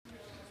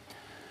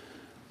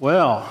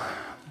Well,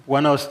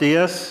 buenos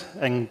dias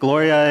and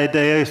gloria a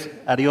Dios,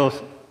 adios,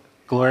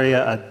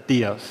 gloria a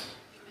Dios.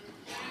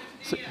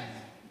 So,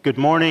 good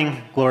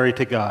morning, glory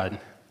to God.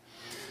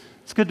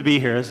 It's good to be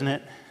here, isn't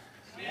it?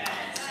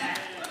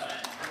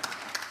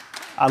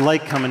 I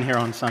like coming here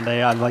on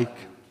Sunday. I like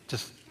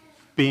just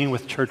being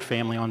with church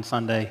family on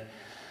Sunday.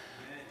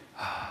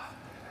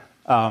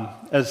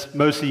 As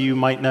most of you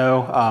might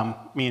know,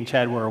 me and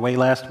Chad were away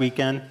last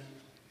weekend,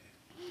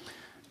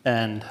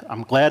 and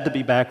I'm glad to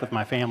be back with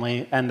my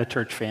family and the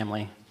church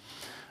family.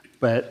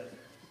 But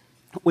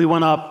we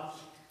went up,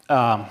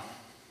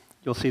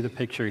 you'll see the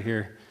picture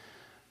here,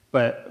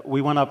 but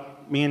we went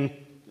up, me and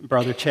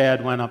brother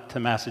Chad went up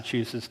to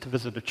Massachusetts to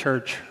visit a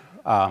church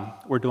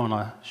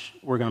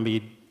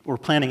we're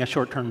planning a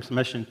short-term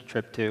mission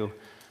trip to.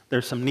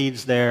 There's some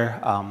needs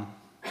there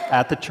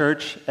at the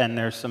church, and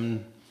there's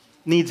some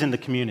needs in the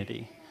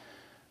community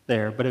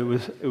there, but it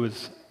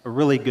was a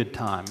really good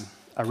time.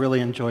 I really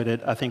enjoyed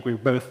it. I think we were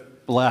both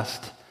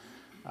blessed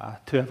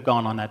to have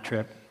gone on that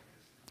trip.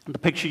 The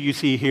picture you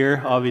see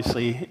here,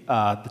 obviously,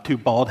 the two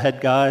bald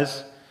head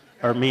guys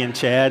are me and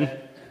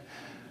Chad.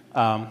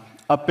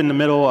 Up in the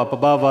middle, up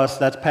above us,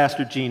 that's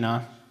Pastor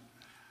Gina.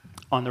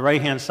 On the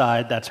right-hand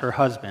side, that's her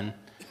husband.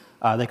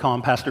 They call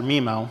him Pastor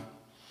Mimo.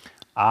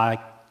 I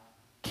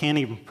can't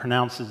even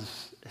pronounce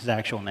his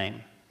actual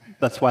name.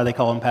 That's why they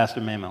call him Pastor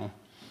Mimo.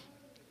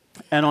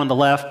 And on the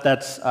left,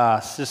 that's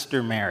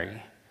Sister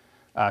Mary.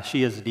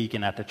 She is a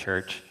deacon at the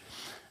church.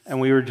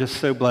 And we were just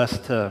so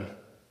blessed to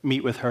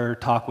meet with her,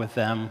 talk with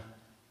them,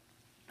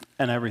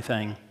 and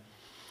everything.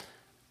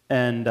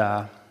 And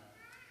I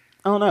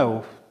don't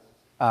know,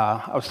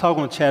 I was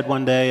talking with Chad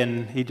one day,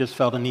 and he just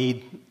felt a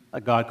need,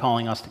 God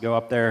calling us to go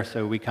up there,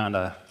 so we kind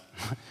of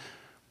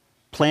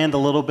planned a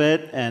little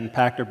bit and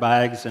packed our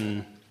bags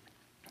and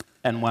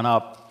went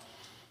up.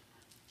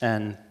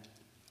 And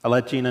I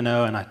let Gina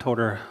know, and I told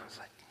her,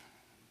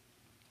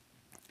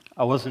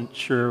 I wasn't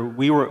sure.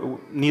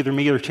 Neither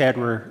me or Chad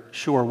were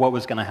sure what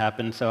was going to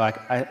happen, so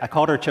I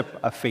called our trip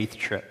a faith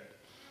trip.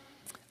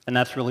 And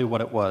that's really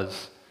what it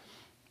was.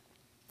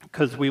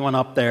 Because we went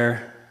up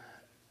there,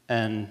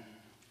 and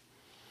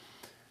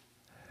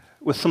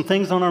with some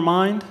things on our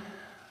mind,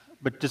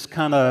 but just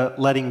kind of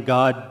letting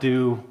God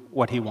do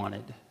what he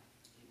wanted.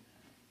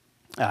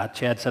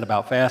 Chad said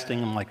about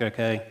fasting. I'm like,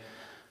 okay.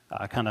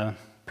 I kind of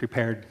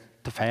prepared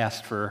to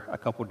fast for a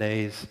couple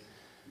days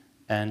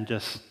and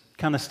just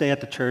kind of stay at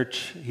the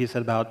church. He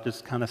said about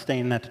just kind of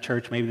staying at the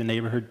church, maybe the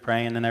neighborhood,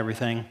 praying and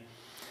everything.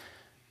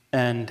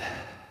 And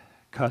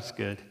God's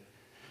good.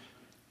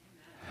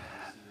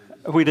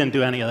 We didn't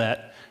do any of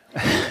that.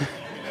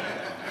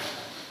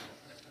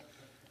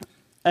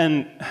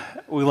 And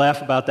we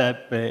laugh about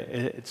that, but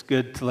it's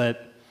good to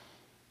let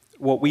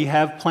what we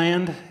have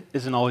planned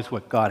isn't always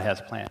what God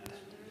has planned,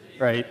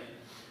 right?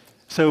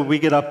 So we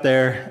get up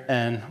there,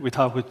 and we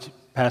talk with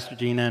Pastor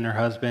Gina and her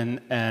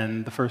husband,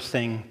 and the first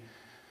thing,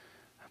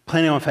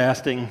 planning on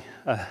fasting,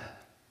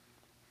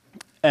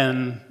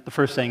 and the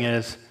first thing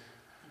is,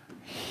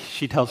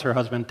 she tells her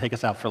husband, take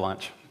us out for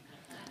lunch.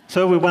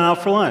 So we went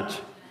out for lunch.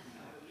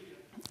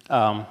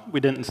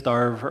 We didn't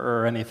starve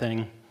or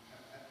anything.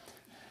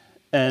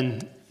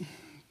 And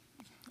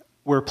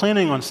we're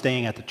planning on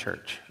staying at the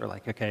church. We're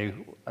like, okay.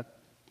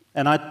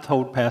 And I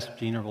told Pastor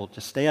Gina, we'll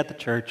just stay at the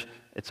church.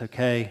 It's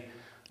okay.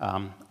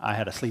 I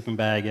had a sleeping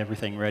bag,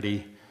 everything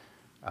ready.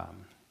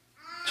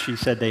 She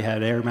said they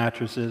had air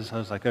mattresses. I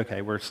was like,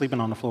 okay, we're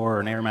sleeping on the floor or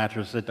an air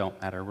mattress. It don't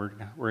matter. We're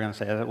going to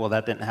say that. Well,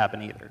 that didn't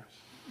happen either.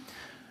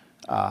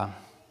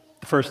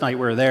 The first night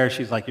we were there,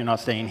 she's like, you're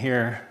not staying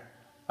here.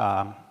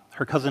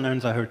 Her cousin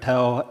owns a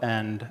hotel,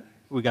 and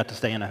we got to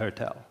stay in a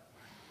hotel.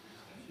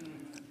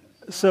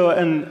 So,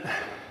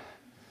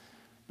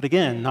 but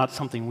again, not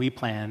something we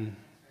planned,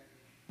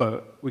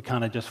 but we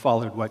kind of just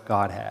followed what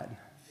God had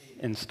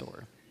in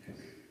store.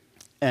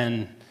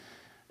 And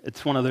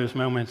it's one of those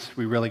moments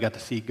we really got to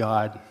see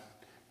God.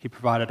 He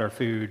provided our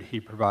food. He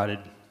provided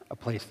a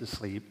place to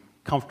sleep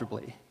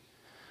comfortably.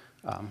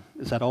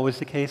 Is that always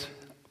the case?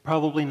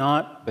 Probably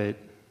not, but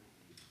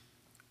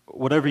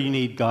whatever you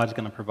need, God's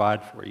going to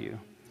provide for you.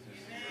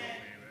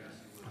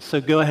 So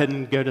go ahead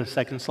and go to the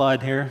second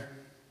slide here.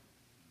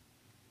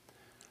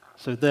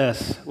 So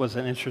this was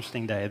an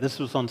interesting day. This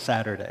was on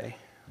Saturday.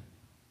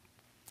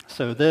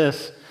 So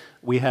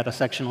we had a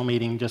sectional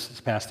meeting just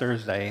this past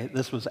Thursday.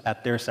 This was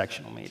at their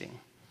sectional meeting.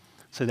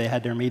 So they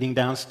had their meeting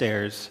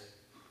downstairs,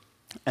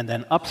 and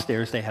then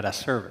upstairs they had a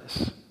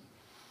service.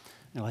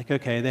 You're like,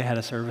 okay, they had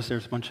a service.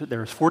 There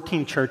was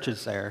 14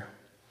 churches there.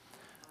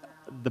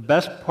 The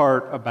best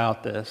part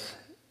about this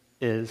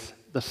is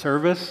the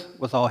service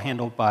was all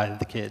handled by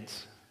the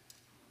kids.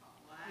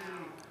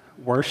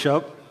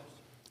 Worship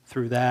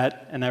through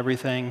that and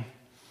everything.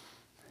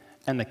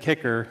 And the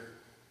kicker,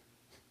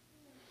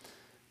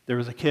 there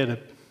was a kid,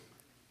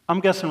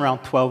 I'm guessing around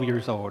 12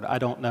 years old. I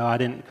don't know. I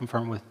didn't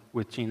confirm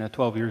with Gina,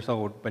 12 years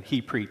old, but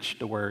he preached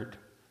the word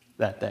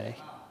that day.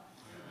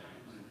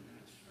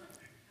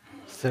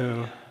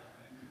 So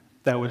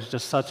that was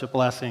just such a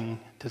blessing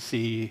to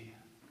see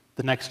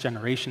the next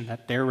generation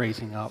that they're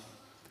raising up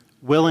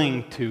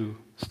willing to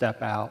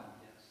step out.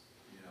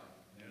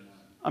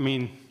 I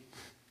mean,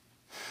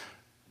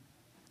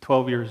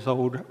 12 years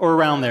old, or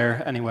around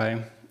there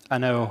anyway, I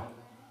know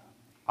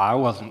I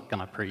wasn't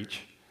going to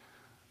preach.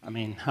 I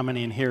mean, how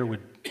many in here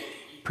would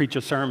preach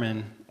a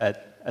sermon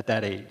at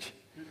that age?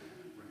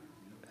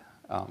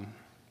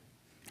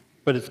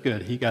 But it's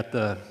good. He got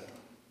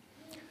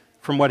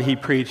from what he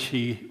preached,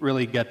 he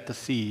really got to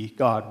see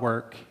God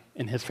work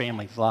in his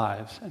family's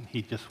lives, and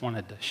he just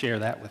wanted to share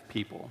that with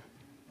people.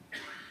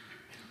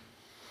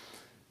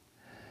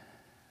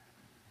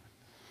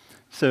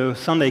 So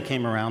Sunday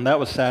came around. That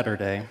was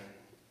Saturday.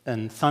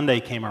 And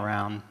Sunday came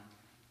around,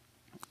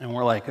 and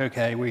we're like,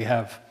 okay, we're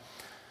going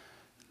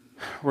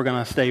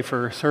to stay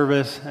for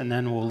service, and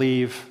then we'll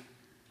leave,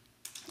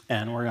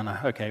 and we're going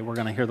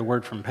to hear the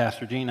word from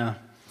Pastor Gina.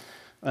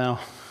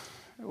 Well,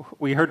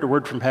 we heard the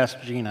word from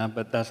Pastor Gina,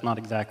 but that's not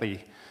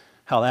exactly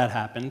how that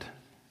happened.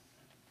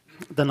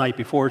 The night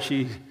before,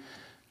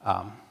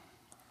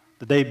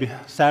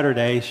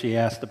 Saturday, she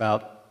asked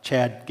about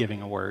Chad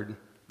giving a word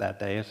that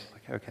day. It's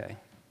like, okay,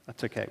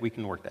 that's okay. We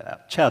can work that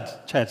out.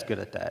 Chad's good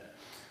at that.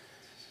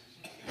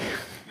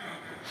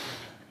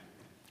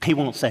 He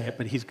won't say it,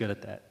 but he's good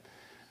at that.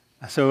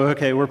 So,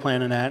 okay, we're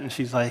planning that, and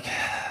she's like,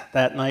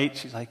 that night,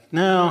 she's like,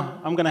 no,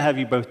 I'm going to have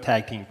you both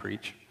tag team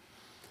preach.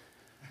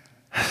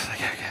 I was like,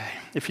 okay.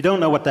 If you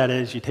don't know what that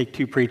is, you take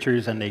two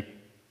preachers and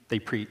they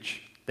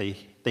preach. They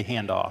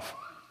hand off.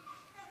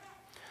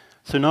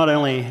 So not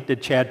only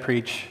did Chad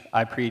preach,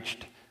 I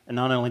preached, and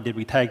not only did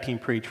we tag team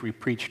preach, we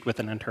preached with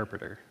an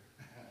interpreter.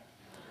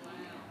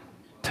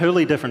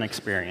 Totally different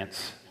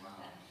experience.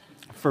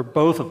 For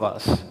both of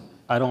us,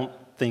 I don't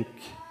think,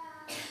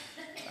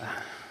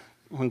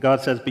 when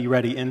God says be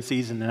ready in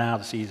season and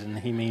out of season,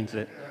 he means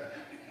it.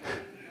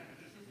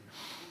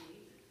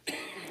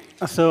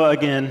 So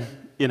again,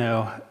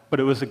 but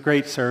it was a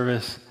great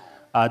service.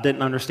 I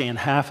didn't understand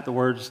half of the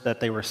words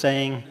that they were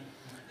saying.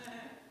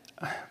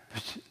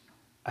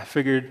 I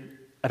figured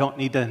I don't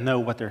need to know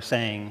what they're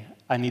saying.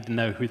 I need to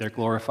know who they're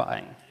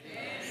glorifying.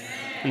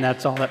 And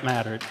that's all that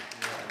mattered.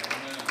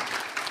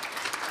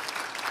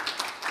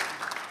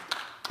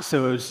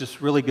 So it was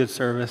just really good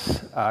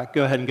service.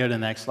 Go ahead and go to the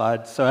next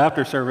slide. So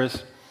after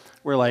service,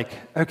 we're like,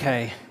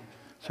 okay,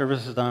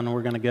 service is done.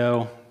 We're going to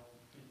go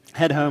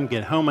head home,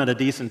 get home at a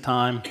decent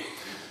time.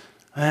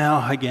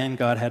 Well, again,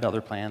 God had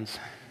other plans.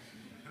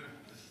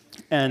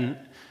 And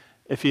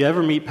if you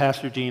ever meet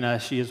Pastor Gina,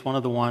 she is one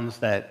of the ones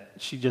that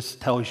she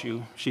just tells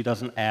you. She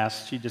doesn't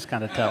ask. She just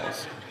kind of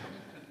tells.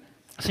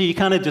 So you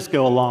kind of just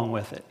go along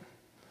with it.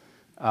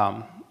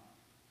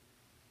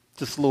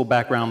 Just a little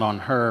background on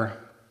her.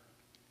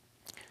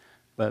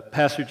 But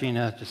Pastor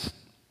Gina,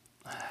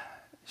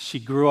 she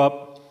grew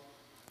up,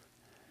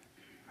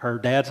 her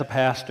dad's a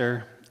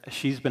pastor.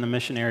 She's been a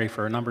missionary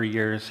for a number of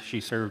years.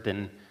 She served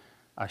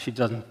she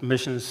does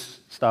missions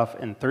stuff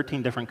in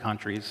 13 different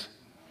countries.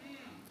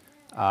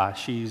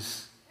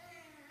 She's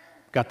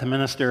got to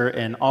minister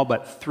in all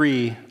but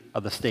 3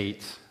 of the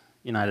states,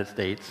 United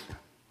States.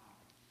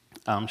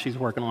 She's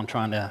working on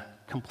trying to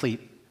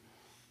complete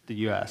the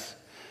U.S.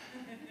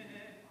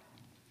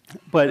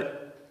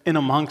 But in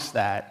amongst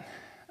that,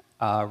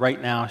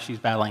 right now she's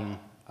battling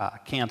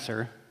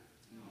cancer.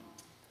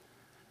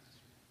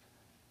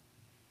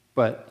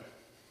 But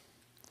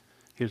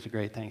here's the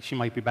great thing. She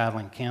might be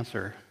battling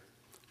cancer,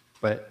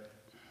 but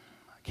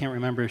I can't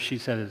remember if she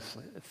said it's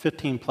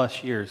 15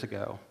 plus years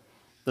ago.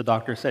 The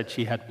doctor said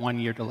she had 1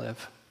 year to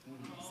live.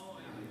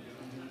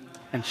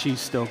 And she's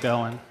still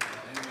going.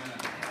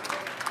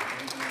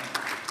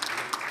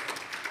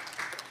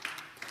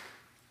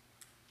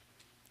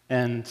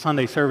 And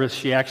Sunday service,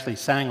 she actually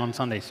sang on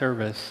Sunday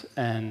service,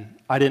 and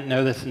I didn't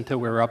know this until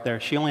we were up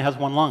there. She only has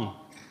 1 lung.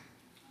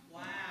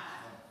 Wow.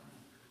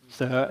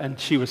 So, and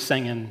she was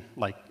singing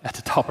like at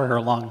the top of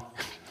her lung,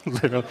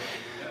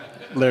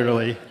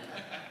 literally.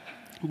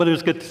 But it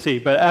was good to see.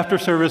 But after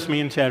service,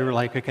 me and Chad were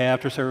like, okay,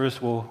 after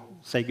service, we'll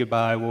say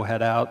goodbye, we'll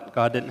head out.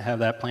 God didn't have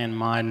that plan in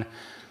mind.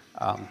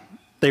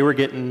 They were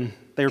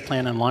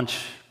planning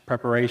lunch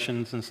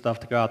preparations and stuff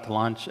to go out to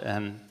lunch,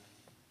 and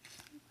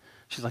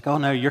she's like, oh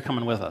no, you're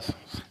coming with us.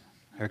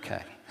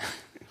 Okay.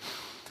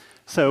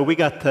 So we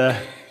got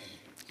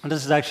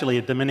this is actually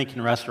a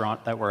Dominican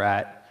restaurant that we're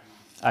at.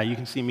 You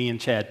can see me and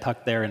Chad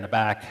tucked there in the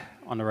back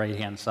on the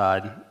right-hand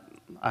side.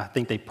 I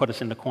think they put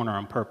us in the corner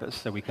on purpose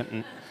so we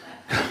couldn't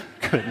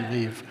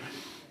leave.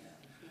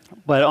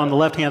 But on the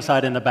left-hand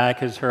side in the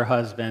back is her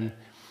husband,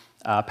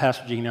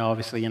 Pastor Gino,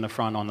 obviously in the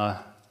front on the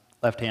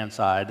left-hand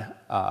side.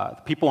 The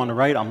people on the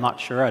right, I'm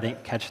not sure. I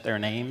didn't catch their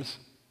names.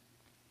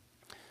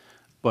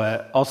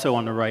 But also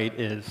on the right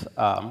is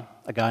a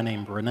guy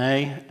named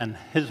Renee and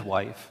his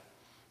wife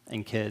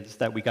and kids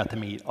that we got to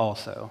meet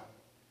also.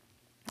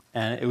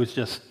 And it was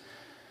just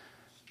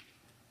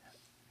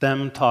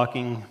them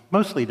talking,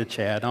 mostly to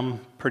Chad. I'm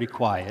pretty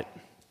quiet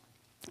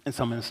in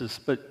some instances,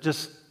 but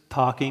just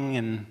talking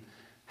and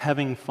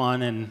having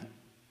fun and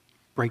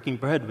breaking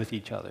bread with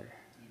each other,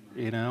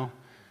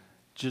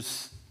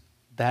 just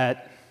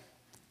that.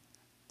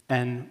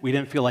 And we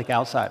didn't feel like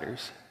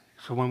outsiders.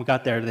 So when we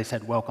got there, they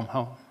said, "Welcome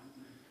home."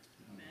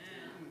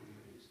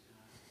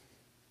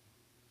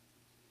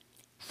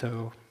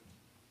 So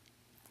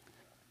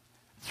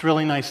it's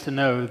really nice to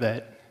know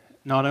that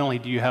not only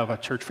do you have a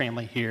church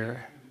family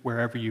here,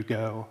 wherever you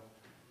go,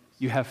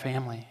 you have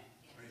family.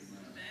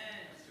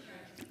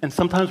 And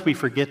sometimes we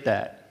forget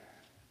that,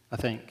 I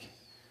think.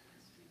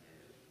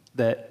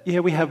 That, yeah,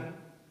 we have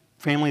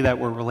family that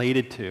we're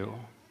related to,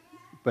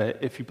 but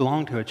if you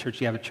belong to a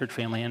church, you have a church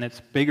family, and it's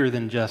bigger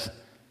than just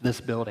this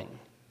building,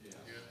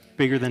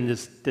 bigger than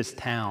just this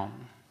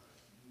town.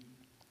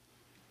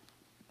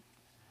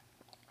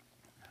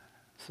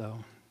 So,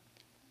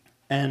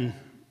 and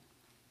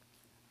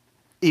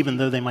even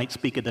though they might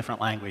speak a different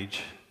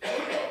language,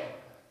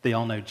 they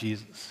all know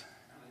Jesus.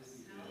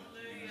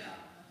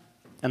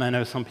 And I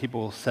know some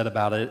people said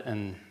about it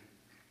and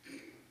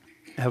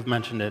have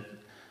mentioned it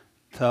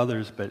to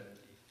others, but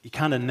you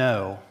kind of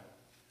know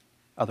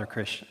other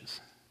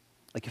Christians.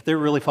 Like if they're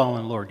really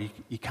following the Lord,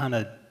 you kind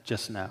of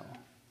just know.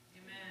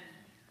 Amen.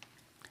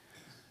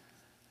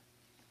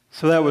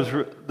 So that was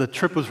the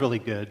trip was really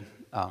good.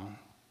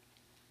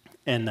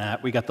 In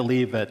that we got to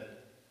leave at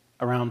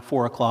around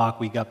 4 o'clock.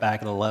 We got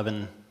back at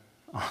 11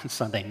 on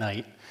Sunday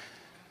night.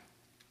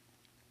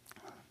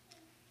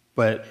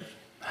 But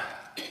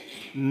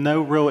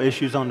no real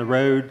issues on the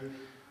road,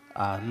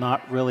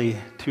 not really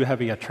too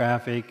heavy of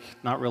traffic,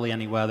 not really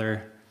any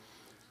weather.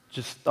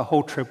 Just the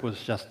whole trip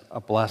was just a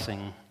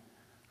blessing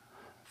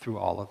through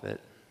all of it.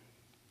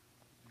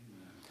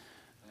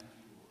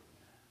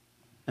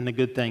 And the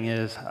good thing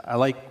is, I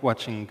like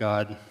watching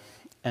God,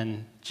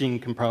 and Jean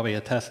can probably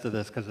attest to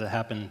this because it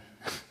happened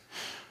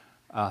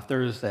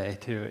Thursday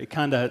too.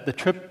 The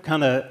trip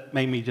kind of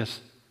made me just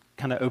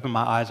kind of open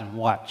my eyes and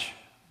watch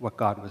what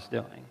God was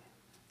doing.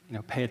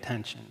 Pay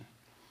attention.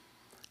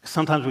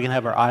 Sometimes we can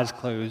have our eyes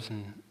closed,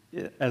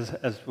 and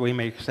as we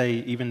may say,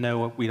 even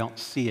though we don't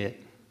see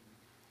it,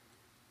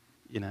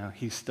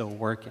 He's still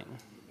working.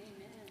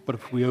 Amen. But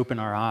if we open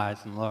our eyes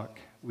and look,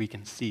 we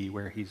can see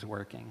where He's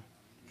working.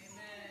 Amen.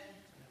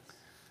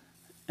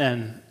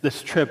 And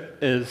this trip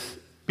is,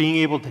 being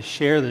able to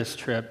share this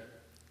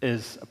trip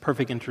is a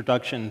perfect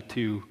introduction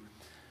to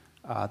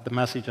the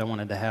message I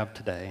wanted to have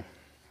today.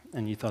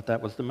 And you thought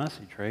that was the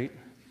message, right?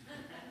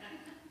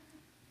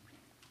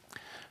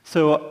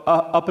 So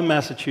up in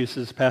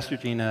Massachusetts, Pastor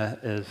Gina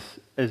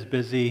is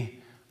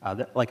busy.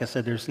 Like I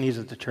said, there's needs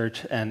at the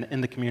church, and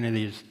in the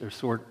community,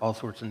 there's all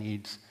sorts of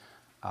needs.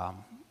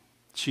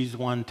 She's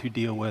one to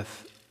deal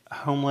with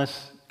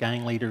homeless,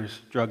 gang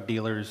leaders, drug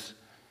dealers,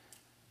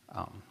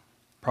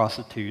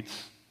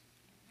 prostitutes,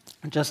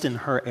 just in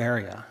her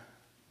area.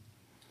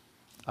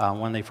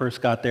 When they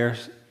first got there,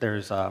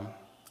 there's a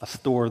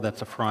store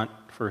that's a front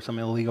for some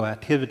illegal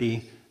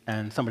activity,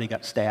 and somebody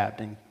got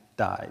stabbed and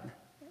died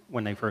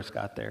when they first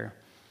got there.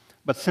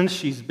 But since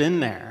she's been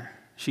there,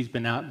 she's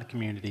been out in the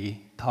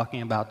community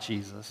talking about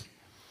Jesus.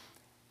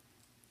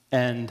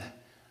 And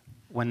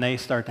when they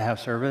start to have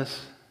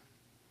service,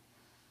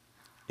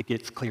 it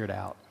gets cleared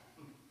out.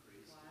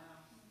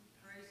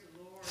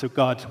 So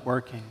God's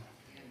working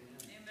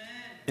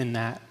in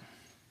that.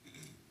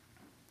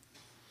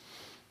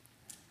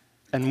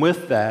 And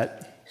with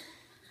that,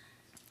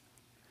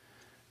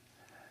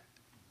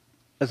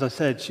 as I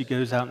said, she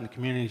goes out in the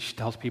community, she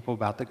tells people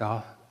about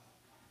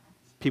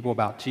people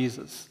about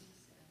Jesus.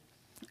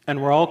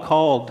 And we're all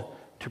called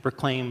to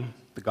proclaim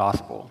the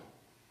gospel.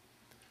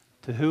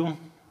 To who?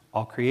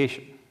 All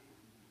creation.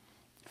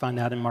 Find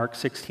that in Mark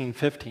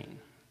 16:15.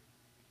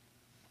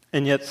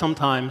 And yet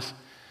sometimes,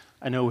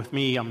 I know with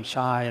me, I'm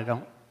shy,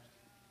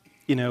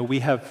 we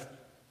have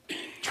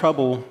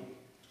trouble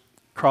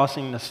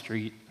crossing the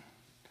street,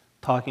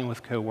 talking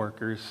with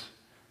coworkers,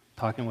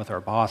 talking with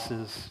our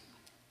bosses.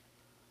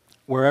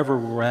 Wherever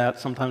we're at,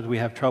 sometimes we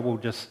have trouble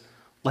just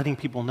letting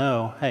people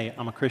know, hey,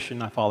 I'm a Christian,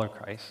 I follow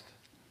Christ.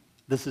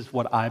 This is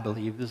what I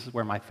believe. This is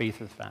where my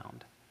faith is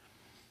found.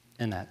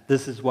 In that.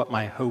 This is what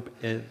my hope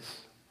is.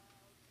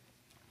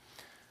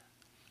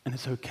 And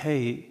it's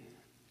okay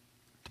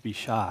to be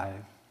shy,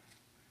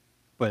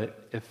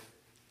 but if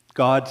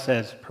God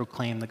says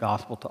proclaim the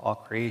gospel to all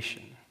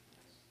creation,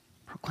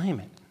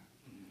 proclaim it.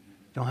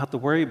 You don't have to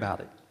worry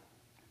about it.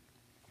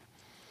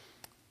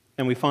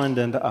 And we find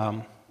that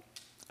I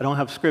don't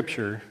have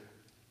scripture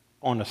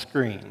on the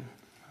screen,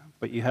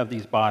 but you have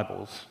these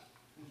Bibles.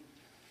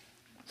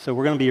 So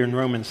we're going to be in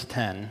Romans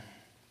 10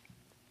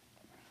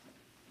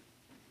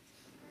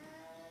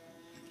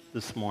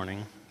 this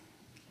morning.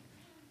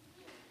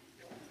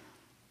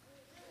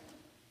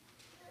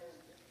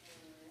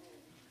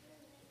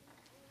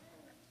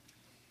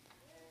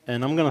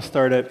 And I'm going to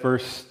start at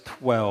verse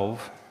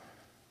 12.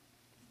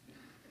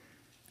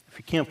 If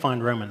you can't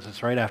find Romans,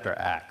 it's right after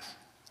Acts.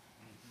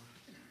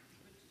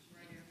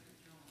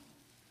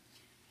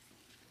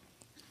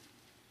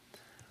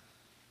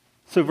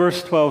 So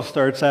verse 12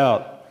 starts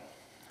out,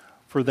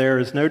 for there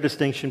is no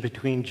distinction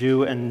between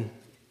Jew and,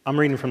 I'm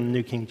reading from the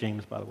New King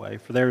James, by the way,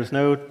 for there is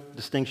no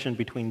distinction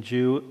between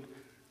Jew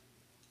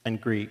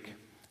and Greek,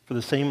 for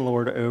the same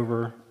Lord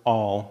over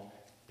all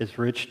is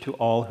rich to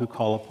all who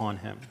call upon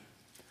him.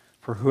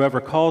 For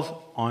whoever calls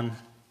on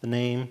the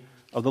name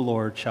of the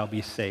Lord shall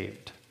be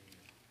saved.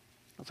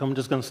 So I'm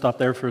just going to stop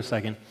there for a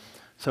second.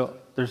 So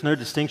there's no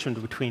distinction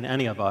between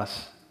any of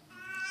us.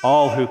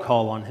 All who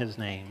call on his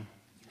name,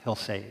 he'll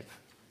save.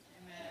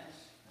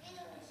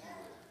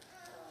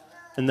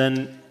 And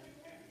then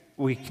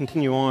we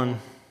continue on,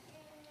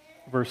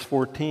 verse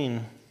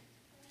 14.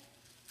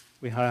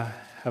 We have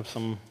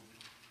some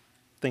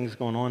things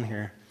going on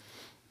here.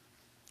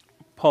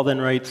 Paul then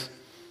writes,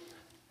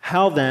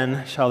 "How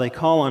then shall they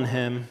call on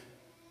him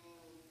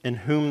in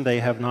whom they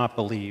have not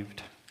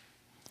believed?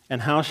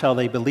 And how shall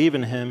they believe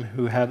in him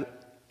who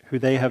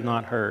they have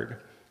not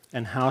heard?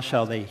 And how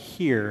shall they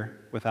hear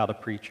without a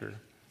preacher?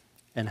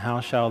 And how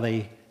shall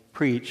they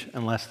preach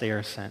unless they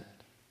are sent?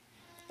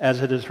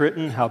 As it is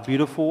written, how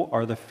beautiful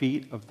are the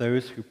feet of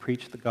those who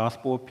preach the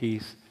gospel of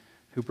peace,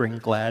 who bring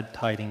glad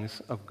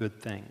tidings of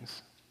good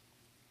things."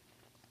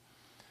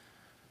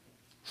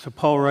 So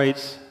Paul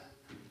writes,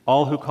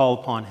 all who call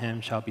upon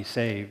him shall be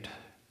saved.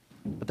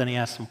 But then he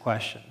asks some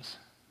questions.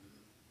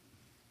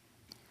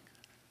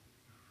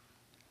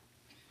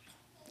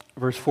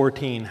 Verse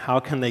 14, how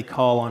can they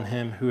call on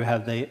him who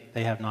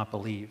they have not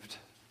believed?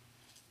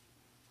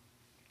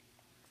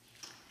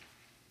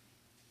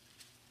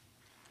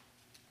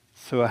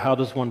 So how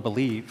does one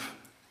believe?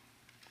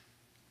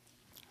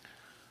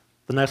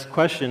 The next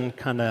question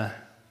kind of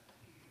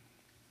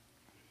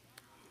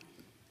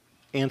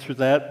answers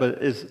that,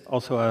 but is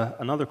also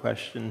another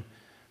question,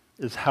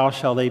 is how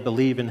shall they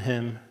believe in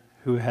him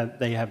who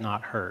they have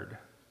not heard?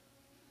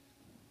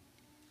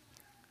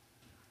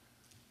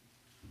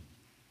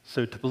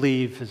 So to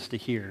believe is to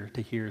hear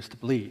is to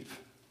believe.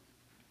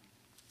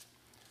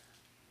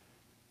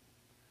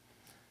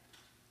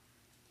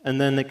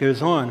 And then it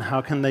goes on,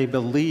 how can they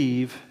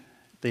believe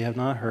if they have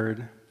not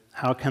heard?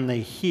 How can they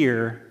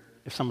hear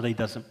if somebody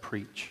doesn't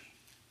preach?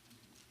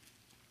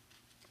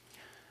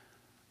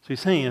 So he's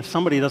saying if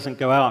somebody doesn't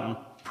go out and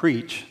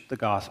preach the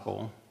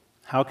gospel,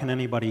 how can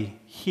anybody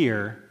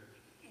hear?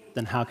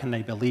 Then how can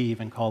they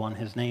believe and call on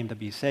his name to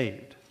be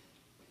saved?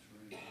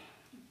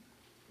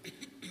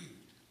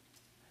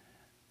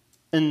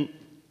 And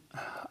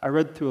I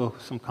read through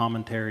some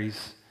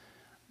commentaries,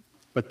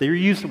 but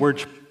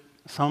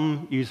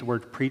some use the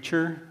word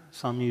preacher,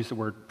 some use the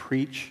word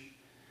preach.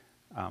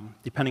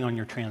 Depending on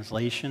your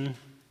translation,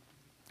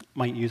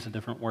 might use a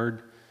different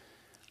word.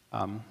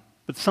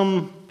 But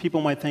some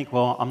people might think,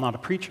 well, I'm not a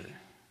preacher.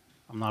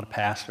 I'm not a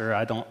pastor.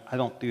 I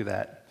don't do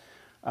that.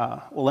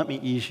 Well, let me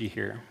ease you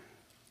here.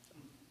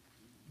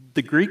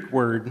 The Greek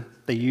word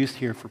they used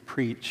here for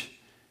preach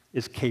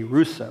is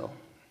kerusso,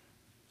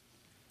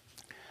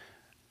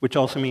 which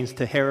also means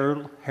to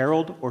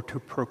herald or to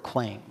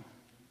proclaim.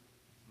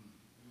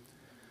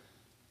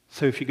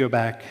 So if you go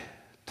back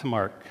to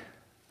Mark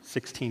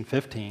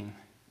 16:15,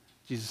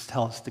 Jesus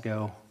tells us to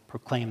go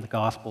proclaim the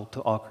gospel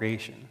to all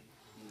creation.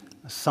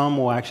 Some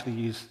will actually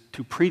use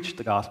to preach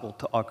the gospel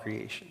to all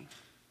creation.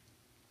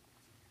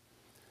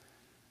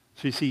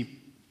 So you see,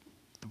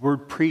 the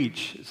word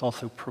preach is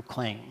also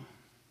proclaim.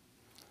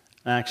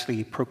 And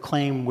actually,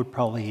 proclaim would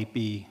probably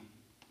be,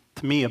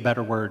 to me, a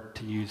better word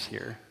to use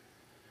here.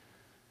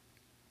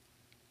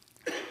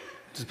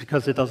 Just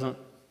because it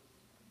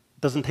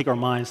doesn't take our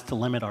minds to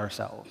limit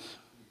ourselves.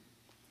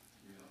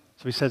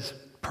 So he says,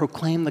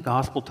 proclaim the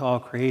gospel to all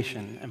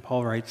creation. And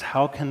Paul writes,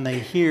 how can they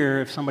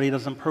hear if somebody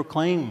doesn't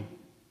proclaim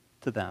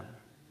to them?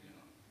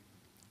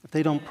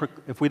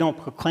 If we don't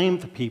proclaim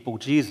to people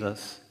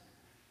Jesus,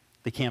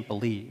 they can't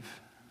believe.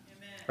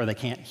 Amen. Or they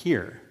can't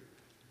hear.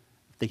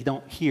 If they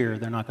don't hear,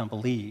 they're not going to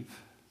believe.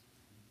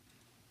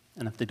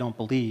 And if they don't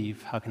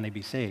believe, how can they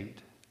be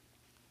saved?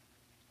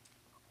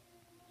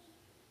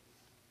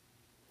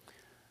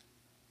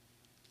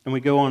 And we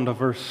go on to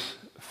verse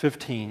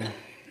 15. It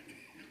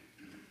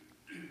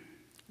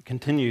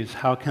continues,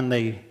 how can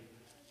they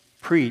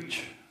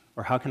preach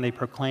or how can they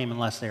proclaim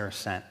unless they are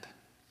sent?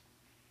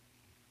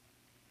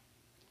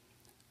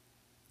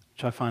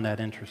 Which I find that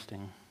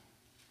interesting.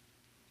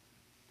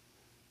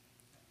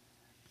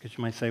 Because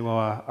you might say,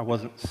 well, I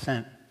wasn't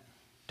sent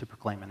to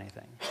proclaim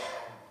anything.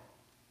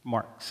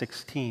 Mark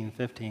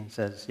 16:15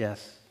 says,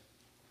 yes,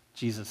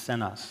 Jesus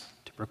sent us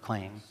to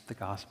proclaim the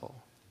gospel.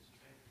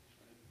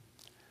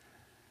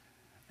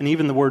 And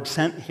even the word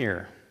sent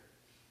here,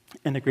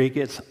 in the Greek,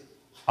 it's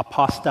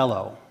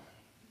apostello.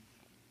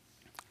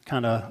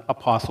 Kind of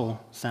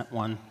apostle, sent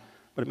one,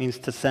 but it means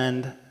to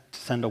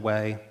send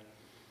away.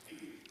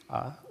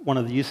 One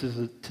of the uses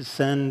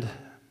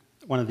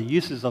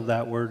of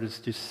that word is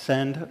to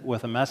send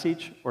with a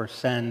message or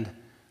send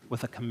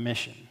with a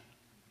commission.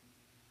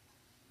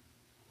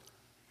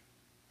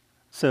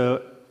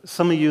 So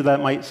some of you that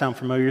might sound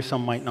familiar,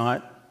 some might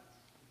not.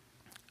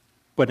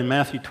 But in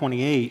Matthew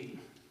 28,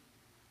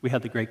 we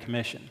have the Great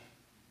Commission.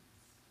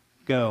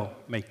 Go,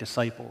 make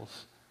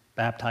disciples,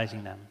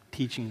 baptizing them,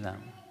 teaching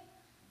them.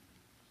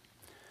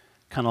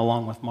 Kind of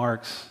along with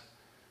Mark's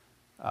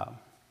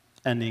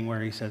ending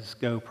where he says,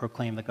 go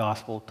proclaim the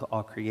gospel to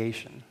all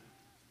creation.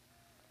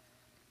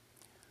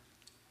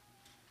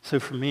 So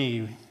for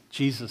me,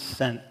 Jesus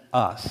sent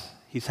us.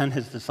 He sent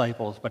his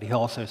disciples, but he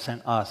also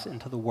sent us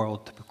into the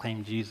world to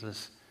proclaim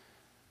Jesus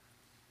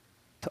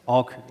to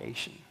all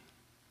creation.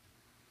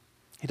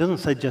 He doesn't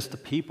say just to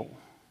people,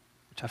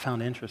 which I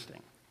found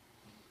interesting.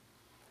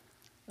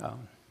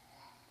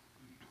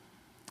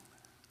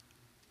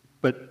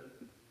 But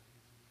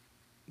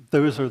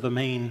those are the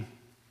main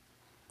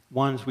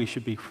ones we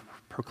should be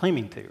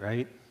proclaiming to,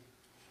 right?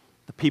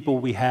 The people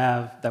we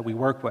have that we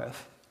work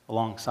with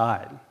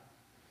alongside.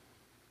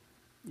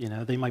 You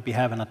know, they might be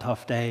having a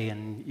tough day,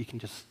 and you can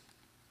just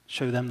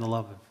show them the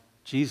love of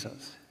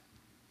Jesus.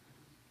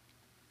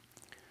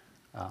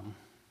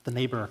 The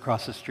neighbor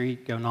across the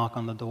street, go knock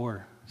on the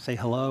door, say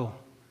hello.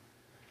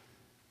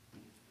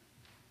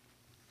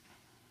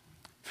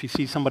 If you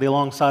see somebody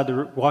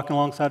walking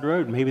alongside the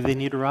road, maybe they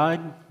need a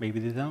ride, maybe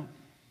they don't.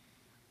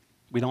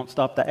 We don't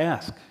stop to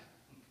ask.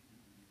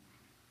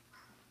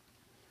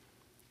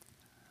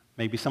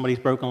 Maybe somebody's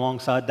broken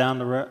alongside down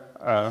the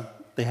road.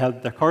 They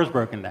have their car's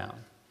broken down.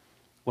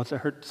 What's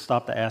it hurt to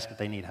stop to ask if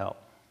they need help?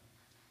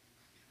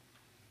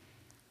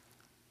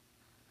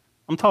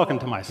 I'm talking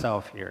to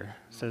myself here,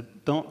 so I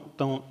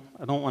don't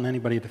want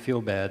anybody to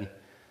feel bad.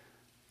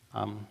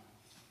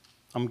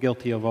 I'm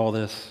guilty of all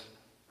this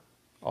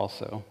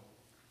also,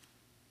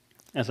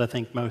 as I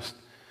think most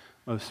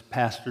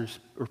pastors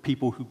or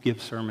people who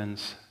give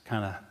sermons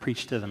kind of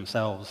preach to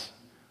themselves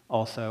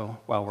also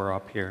while we're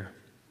up here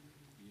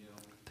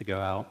to go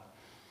out.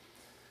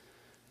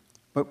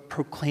 But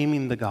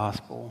proclaiming the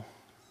gospel,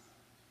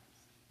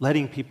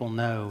 letting people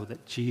know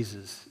that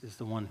Jesus is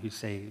the one who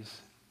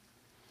saves.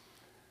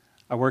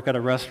 I work at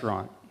a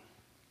restaurant,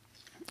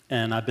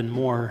 and I've been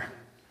more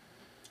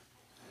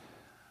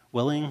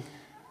willing,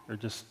 or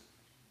just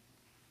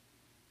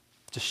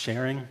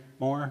sharing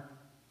more,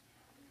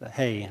 that,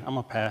 hey, I'm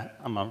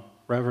a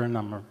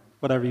reverend,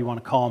 whatever you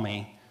want to call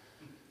me,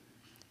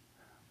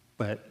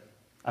 but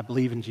I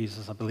believe in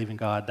Jesus, I believe in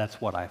God, that's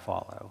what I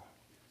follow.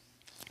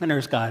 And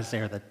there's guys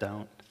there that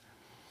don't.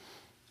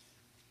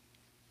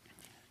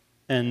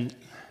 And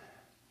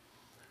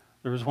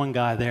there was one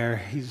guy there,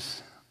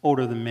 he's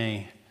older than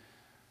me,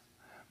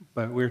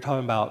 but we were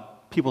talking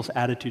about people's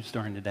attitudes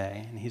during the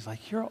day, and he's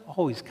like, you're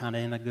always kind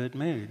of in a good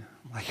mood.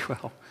 I'm like,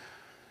 well,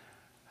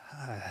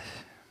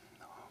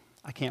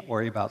 I can't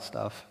worry about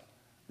stuff.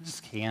 I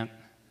just can't.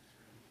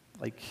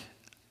 Like,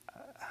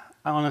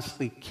 I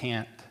honestly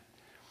can't.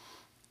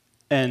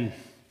 And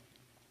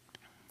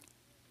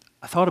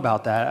I thought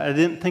about that. I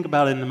didn't think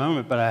about it in the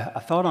moment, but I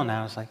thought on that.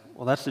 I was like,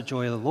 well, that's the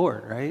joy of the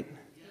Lord, right?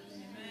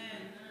 Amen.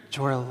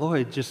 Joy of the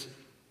Lord just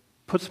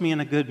puts me in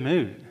a good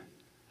mood.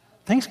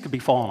 Things could be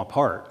falling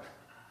apart.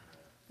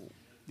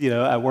 You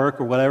know, at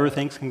work or whatever,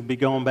 things can be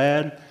going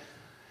bad.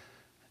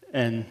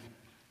 And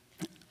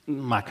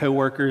my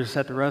coworkers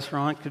at the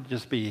restaurant could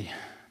just be,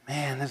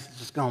 man, this is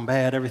just going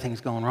bad. Everything's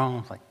going wrong.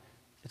 I was like,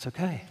 it's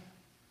okay.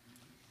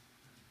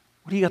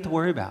 What do you got to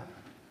worry about?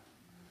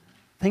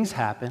 Things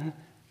happen.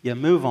 You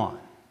move on.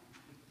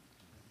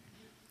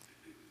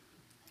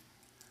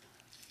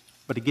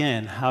 But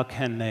again, how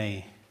can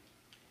they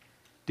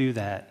do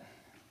that?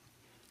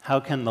 How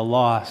can the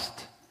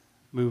lost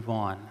move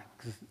on?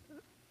 'Cause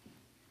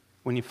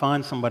when you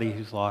find somebody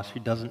who's lost, who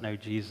doesn't know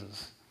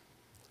Jesus,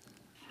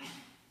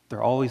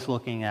 they're always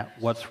looking at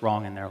what's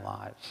wrong in their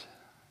lives.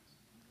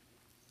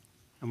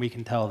 And we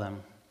can tell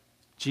them,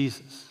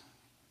 Jesus.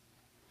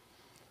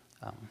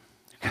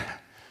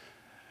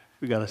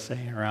 We got a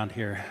saying around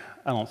here.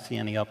 I don't see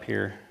any up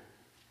here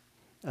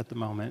at the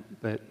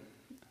moment, but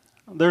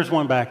there's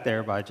one back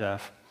there by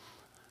Jeff.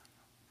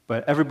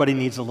 But everybody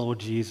needs a little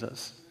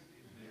Jesus.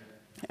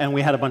 And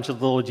we had a bunch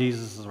of little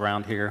Jesuses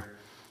around here.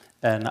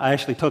 And I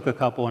actually took a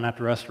couple, and at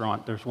the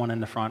restaurant, there's one in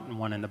the front and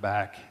one in the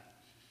back.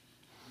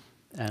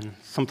 And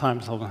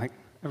sometimes I'm like,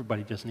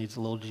 everybody just needs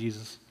a little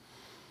Jesus.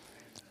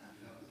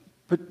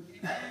 But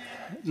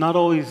not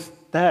always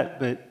that,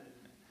 but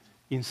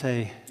you can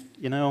say,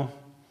 you know,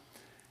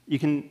 you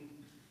can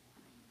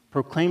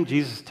proclaim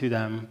Jesus to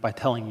them by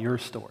telling your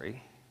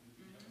story.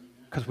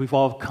 Because we've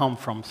all come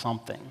from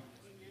something.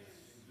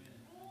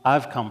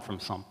 I've come from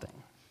something.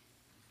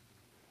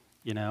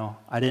 You know,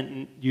 I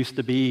didn't used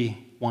to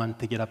be one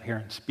to get up here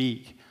and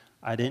speak.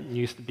 I didn't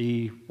used to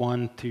be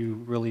one to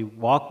really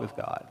walk with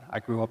God. I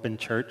grew up in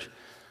church.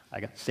 I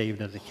got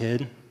saved as a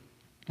kid.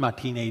 My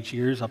teenage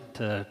years up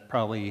to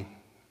probably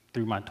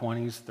through my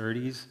 20s,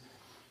 30s,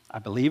 I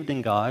believed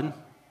in God.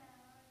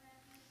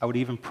 I would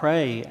even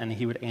pray, and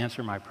he would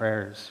answer my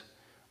prayers,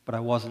 but I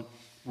wasn't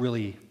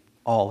really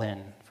all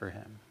in for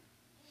him.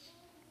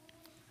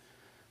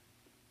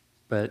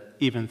 But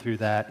even through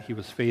that, he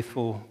was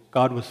faithful.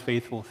 God was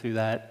faithful through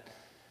that,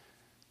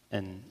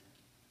 and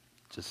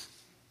just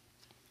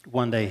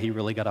one day he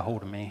really got a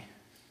hold of me.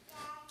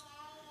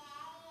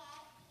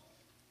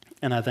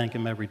 And I thank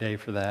him every day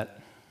for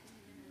that.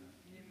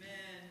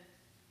 Amen.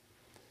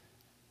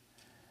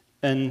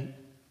 And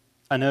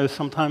I know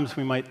sometimes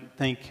we might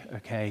think,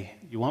 okay,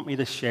 you want me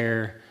to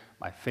share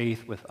my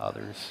faith with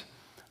others,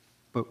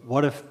 but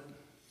what if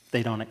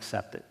they don't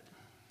accept it?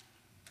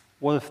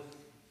 What if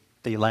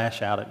they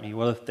lash out at me?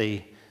 What if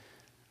they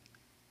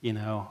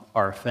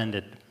are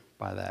offended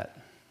by that.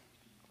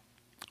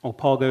 Well,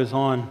 Paul goes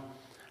on,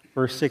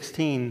 verse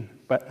 16,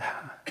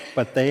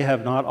 but they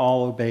have not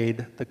all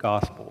obeyed the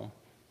gospel.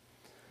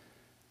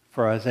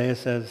 For Isaiah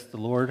says,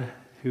 Lord,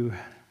 who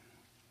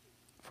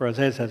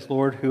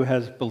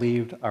has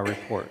believed our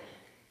report?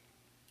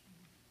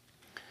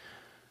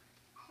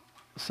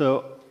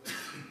 So,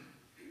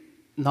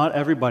 not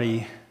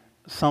everybody,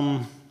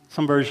 some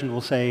version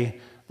will say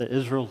the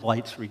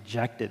Israelites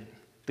rejected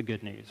the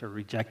good news or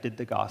rejected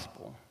the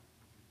gospel.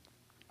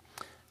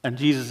 And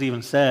Jesus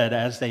even said,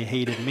 as they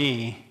hated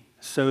me,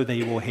 so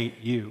they will hate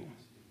you.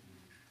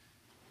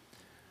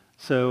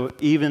 So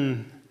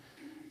even,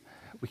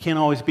 we can't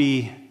always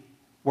be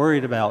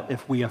worried about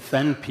if we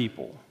offend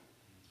people.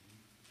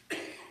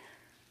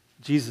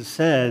 Jesus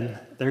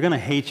said, they're going to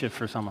hate you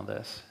for some of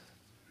this.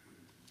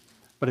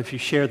 But if you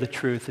share the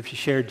truth, if you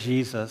share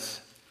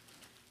Jesus,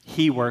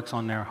 he works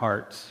on their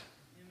hearts.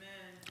 Amen.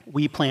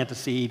 We plant the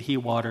seed, he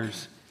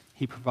waters,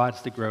 he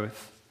provides the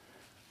growth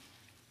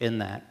in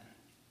that.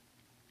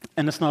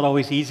 And it's not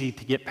always easy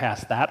to get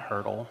past that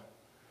hurdle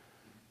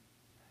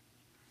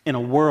in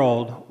a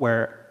world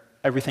where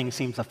everything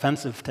seems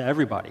offensive to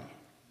everybody.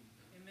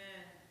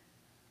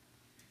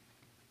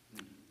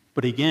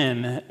 But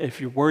again,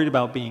 if you're worried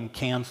about being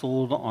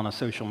canceled on a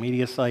social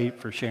media site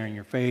for sharing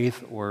your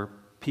faith or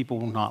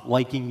people not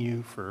liking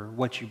you for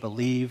what you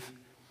believe,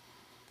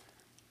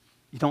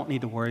 you don't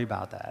need to worry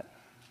about that.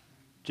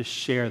 Just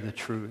share the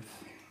truth.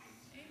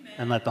 Amen.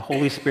 And let the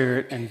Holy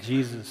Spirit and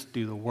Jesus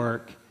do the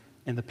work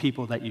in the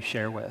people that you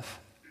share with.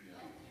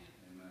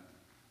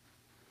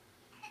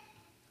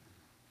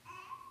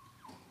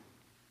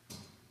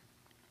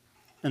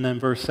 And then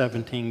verse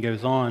 17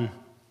 goes on. It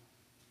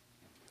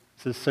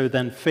says, so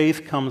then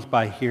faith comes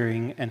by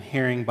hearing, and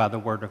hearing by the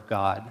word of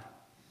God.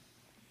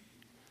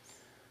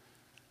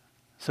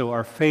 So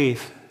our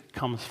faith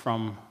comes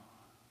from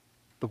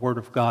the word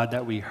of God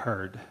that we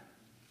heard.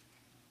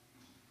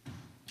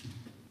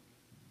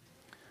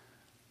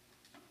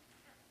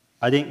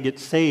 I didn't get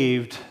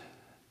saved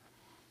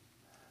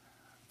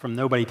from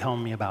nobody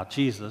telling me about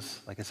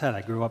Jesus. Like I said,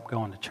 I grew up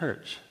going to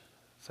church.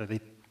 So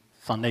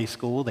Sunday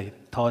school, they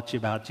taught you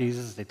about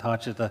Jesus. They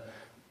taught you the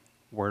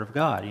Word of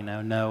God,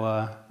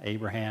 Noah,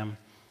 Abraham,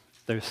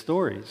 those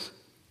stories.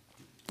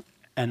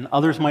 And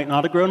others might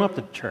not have grown up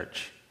in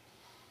church.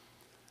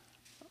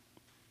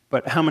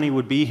 But how many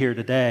would be here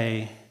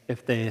today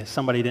if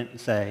somebody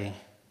didn't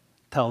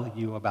tell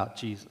you about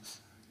Jesus?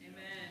 Amen.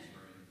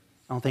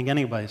 I don't think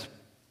anybody's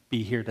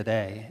be here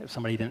today if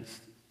somebody didn't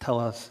tell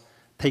us,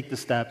 take the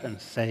step and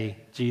say,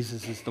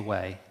 Jesus is the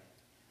way.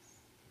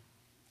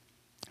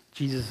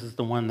 Jesus is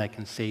the one that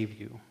can save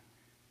you.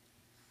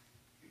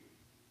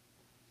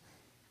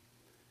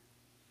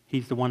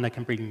 He's the one that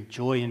can bring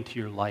joy into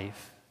your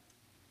life,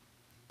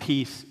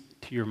 peace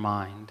to your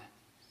mind,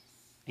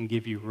 and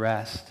give you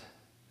rest,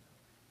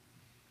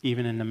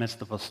 even in the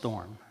midst of a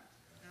storm.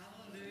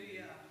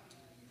 Hallelujah.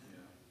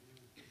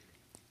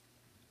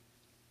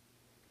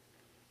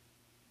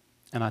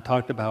 And I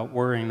talked about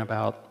worrying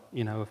about,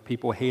 if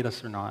people hate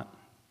us or not.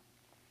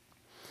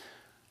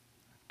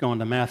 Going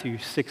to Matthew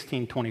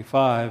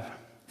 16:25,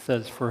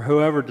 says, for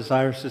whoever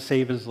desires to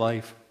save his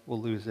life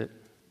will lose it,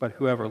 but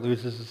whoever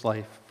loses his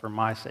life for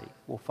my sake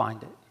will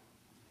find it.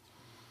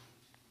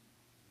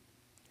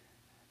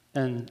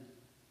 And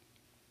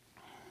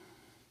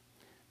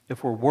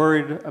if we're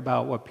worried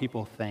about what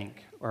people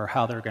think or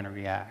how they're going to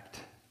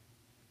react,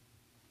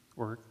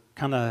 we're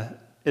kind of,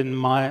 in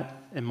my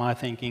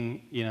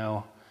thinking,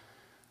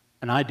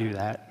 and I do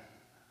that,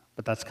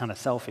 but that's kind of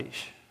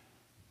selfish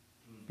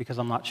because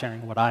I'm not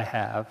sharing what I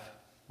have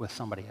with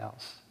somebody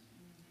else.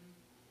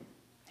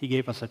 He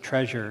gave us a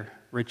treasure,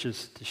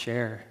 riches to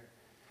share.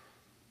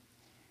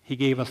 He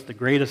gave us the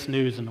greatest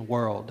news in the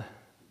world.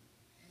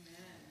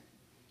 Amen.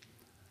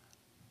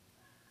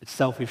 It's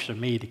selfish of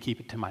me to keep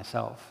it to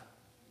myself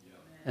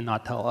and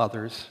not tell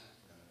others.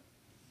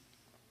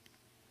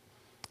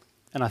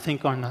 And I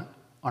think on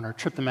our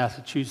trip to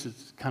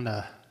Massachusetts, kind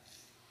of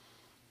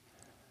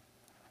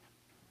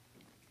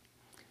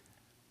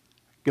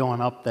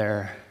going up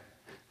there,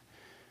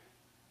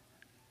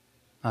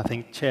 I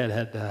think Chad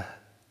had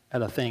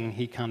a thing,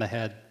 he kind of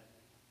had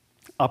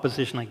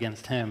opposition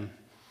against him.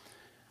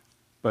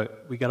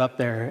 But we got up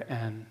there,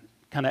 and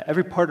kind of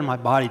every part of my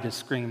body just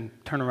screamed,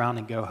 turn around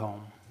and go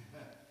home.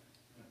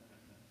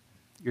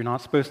 You're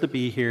not supposed to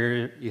be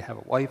here. You have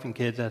a wife and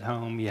kids at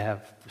home. You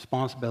have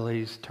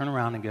responsibilities. Turn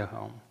around and go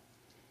home.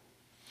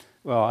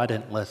 Well, I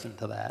didn't listen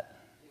to that.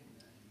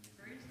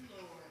 Praise the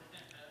Lord.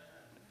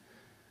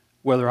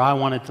 Whether I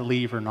wanted to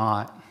leave or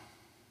not,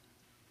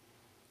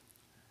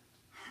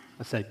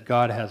 I said,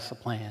 God has a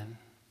plan,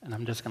 and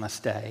I'm just going to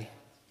stay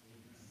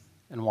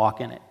and walk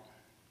in it.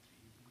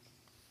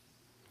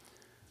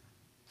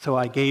 So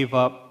I gave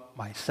up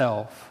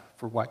myself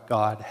for what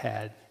God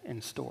had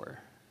in store.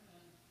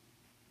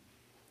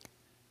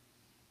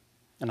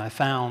 And I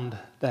found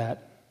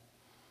that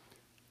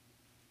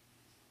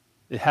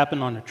it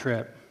happened on a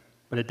trip,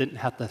 but it didn't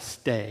have to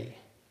stay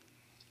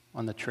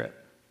on the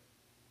trip.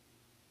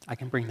 I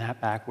can bring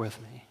that back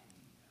with me.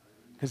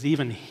 Because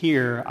even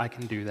here, I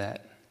can do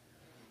that.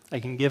 I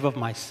can give of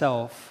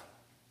myself.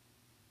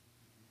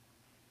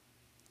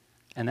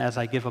 And as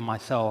I give of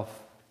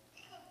myself,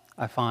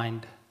 I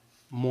find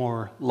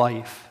more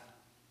life,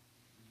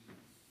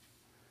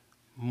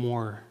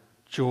 more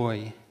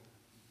joy.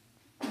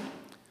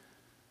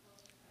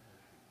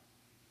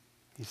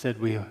 He said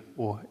he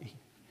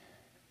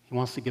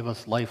wants to give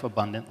us life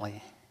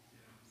abundantly.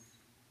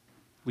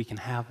 We can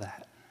have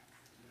that.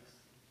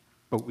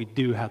 But we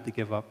do have to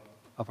give up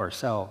of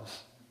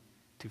ourselves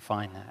to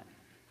find that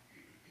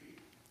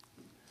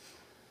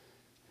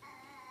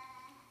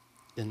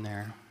in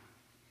there.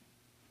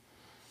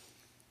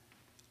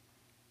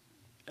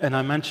 And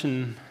I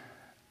mentioned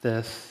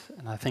this,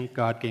 and I think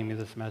God gave me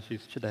this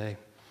message today,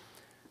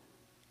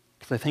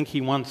 because I think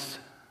he wants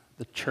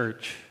the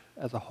church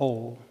as a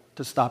whole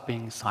to stop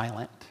being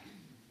silent.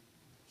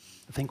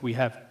 I think we've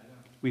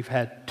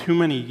had too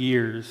many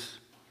years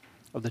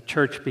of the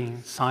church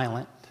being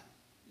silent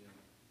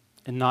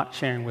and not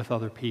sharing with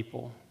other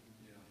people.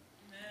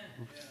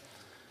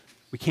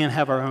 We can't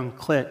have our own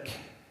clique.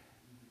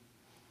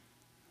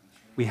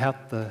 We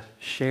have to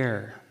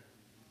share.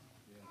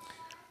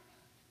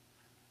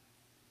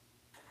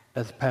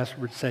 As the pastor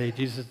would say,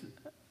 Jesus,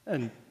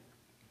 and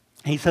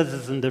he says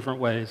this in different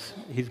ways.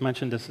 He's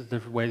mentioned this in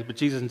different ways, but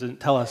Jesus didn't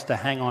tell us to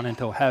hang on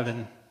until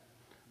heaven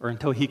or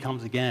until he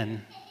comes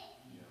again.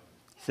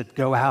 He said,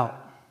 go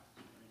out,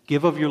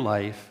 give of your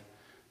life,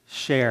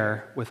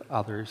 share with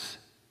others,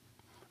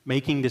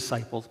 making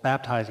disciples,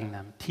 baptizing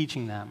them,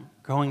 teaching them,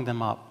 growing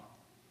them up.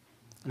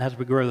 And as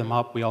we grow them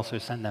up, we also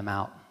send them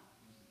out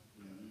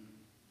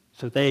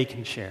so they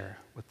can share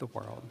with the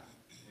world.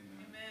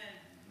 Amen.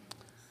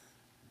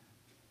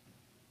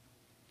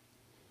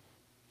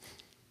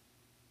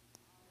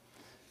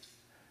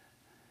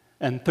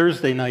 And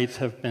Thursday nights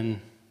have been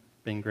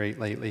great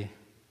lately.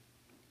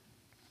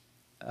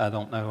 I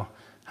don't know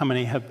how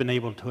many have been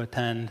able to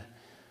attend,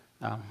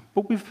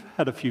 but we've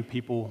had a few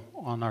people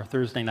on our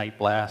Thursday night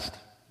blast.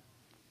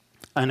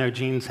 I know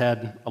Jean's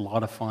had a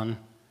lot of fun.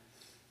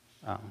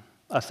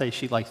 I say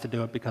she likes to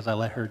do it because I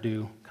let her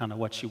do kind of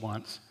what she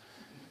wants.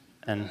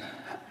 And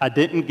I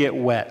didn't get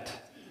wet.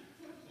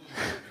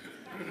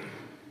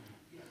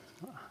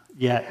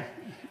 Yet.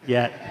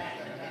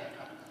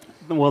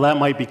 Well, that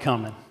might be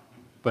coming.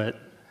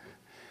 But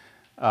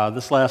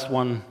this last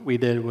one we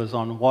did was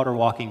on water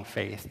walking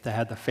faith, to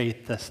have the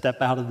faith to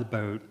step out of the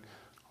boat,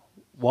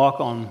 walk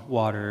on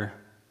water,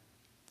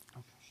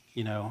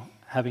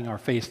 having our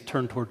face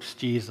turned towards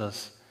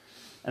Jesus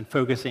and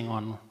focusing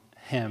on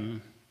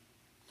him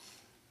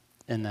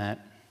in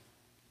that.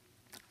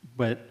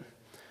 But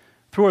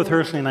through our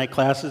Thursday night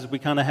classes, we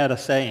kind of had a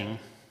saying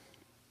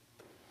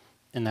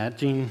in that.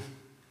 Jean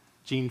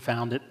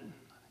found it.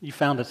 You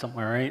found it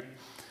somewhere, right?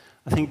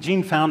 I think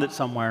Jean found it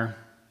somewhere.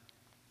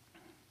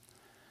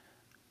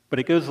 But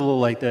it goes a little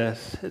like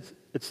this.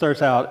 It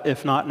starts out,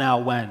 if not now,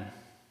 when?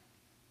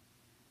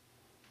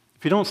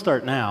 If you don't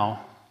start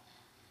now,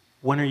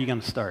 when are you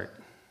going to start?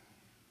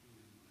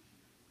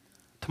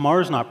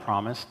 Tomorrow's not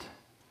promised.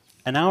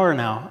 An hour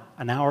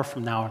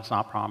from now is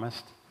not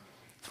promised.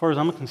 As far as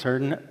I'm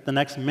concerned, the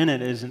next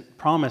minute isn't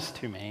promised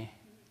to me.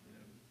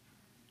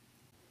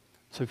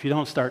 So if you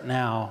don't start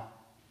now,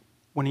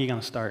 when are you going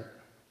to start?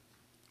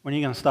 When are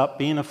you going to stop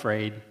being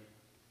afraid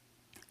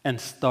and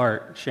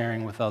start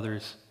sharing with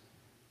others?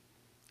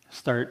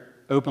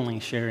 Start openly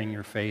sharing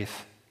your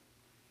faith.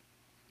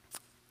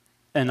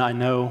 And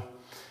I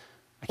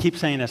keep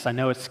saying this, I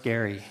know it's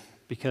scary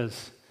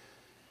because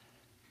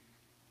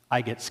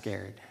I get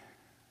scared.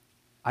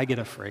 I get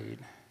afraid.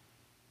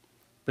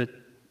 But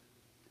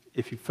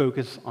if you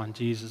focus on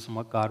Jesus and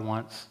what God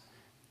wants,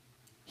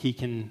 He's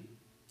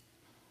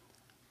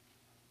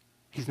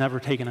never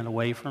taken it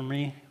away from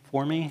me,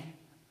 for me,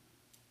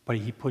 but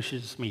He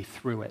pushes me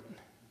through it.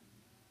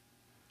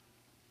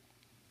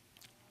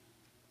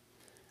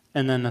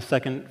 And then the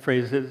second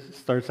phrase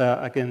starts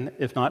out again,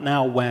 if not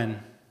now,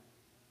 when?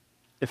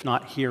 If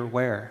not here,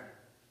 where?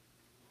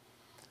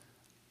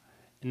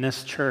 In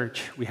this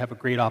church, we have a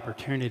great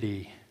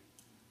opportunity,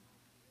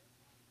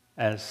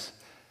 as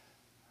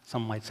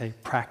some might say,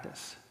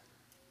 practice.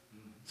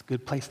 It's a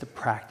good place to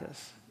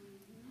practice.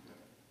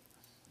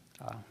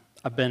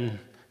 I've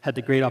had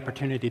the great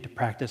opportunity to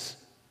practice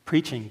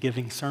preaching,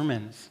 giving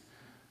sermons,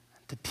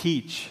 to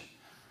teach,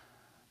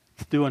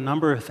 to do a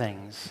number of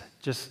things,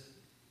 just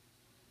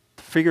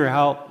to figure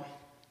out,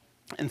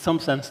 in some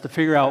sense, to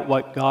figure out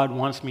what God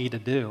wants me to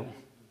do.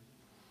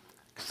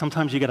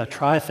 Sometimes you got to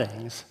try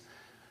things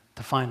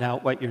to find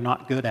out what you're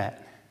not good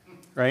at,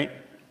 right?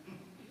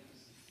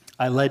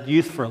 I led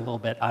youth for a little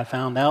bit. I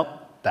found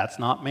out that's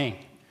not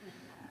me.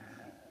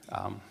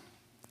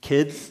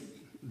 Kids,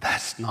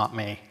 that's not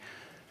me.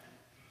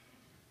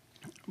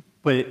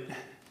 But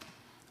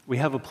we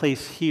have a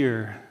place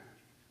here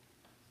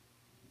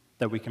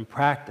that we can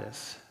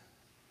practice,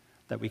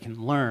 that we can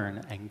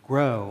learn and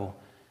grow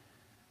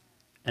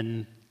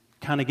and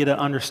kind of get an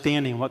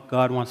understanding of what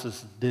God wants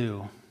us to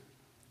do.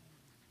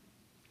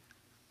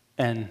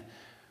 And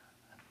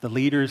The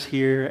leaders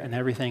here and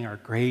everything are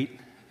great.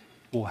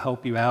 We'll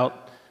help you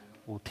out.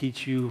 We'll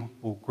teach you.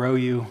 We'll grow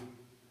you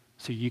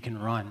so you can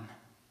run.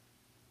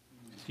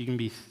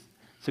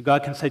 So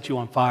God can set you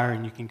on fire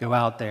and you can go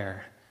out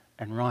there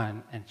and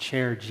run and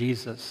share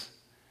Jesus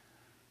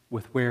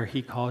with where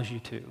he calls you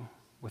to,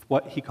 with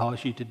what he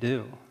calls you to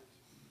do.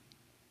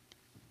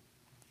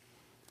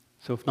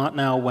 So if not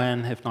now,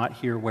 when? If not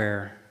here,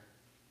 where?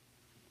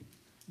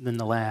 Then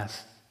the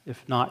last.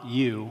 If not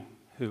you,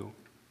 who?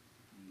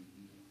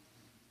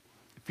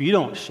 If you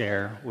don't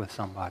share with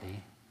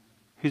somebody,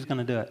 who's going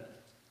to do it?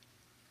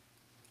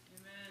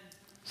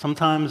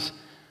 Amen.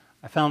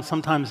 I found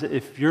sometimes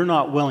if you're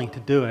not willing to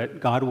do it,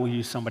 God will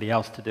use somebody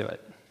else to do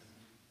it.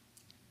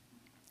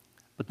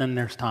 But then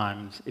there's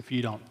times if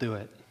you don't do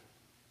it,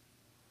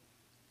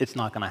 it's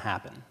not going to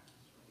happen.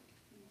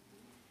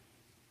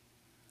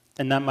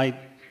 And that might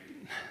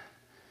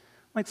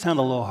sound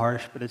a little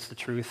harsh, but it's the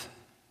truth.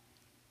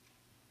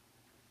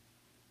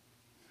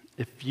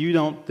 If you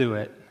don't do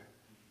it,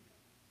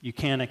 you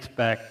can't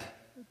expect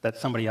that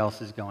somebody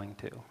else is going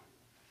to.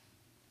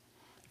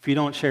 If you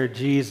don't share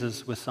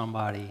Jesus with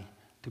somebody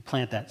to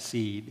plant that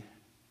seed,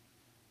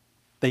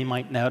 they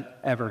might not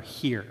ever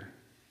hear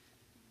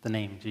the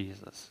name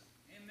Jesus.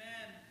 Amen.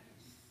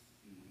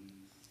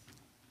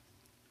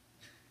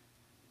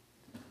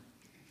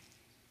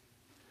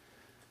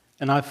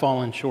 And I've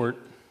fallen short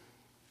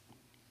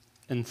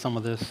in some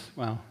of this,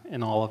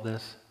 in all of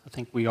this. I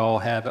think we all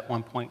have at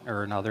one point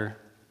or another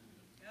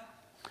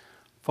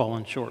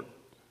fallen short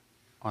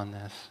on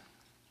this.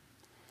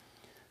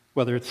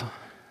 Whether it's,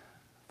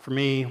 for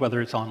me,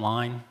 whether it's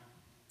online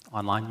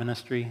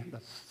ministry,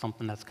 that's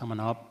something that's coming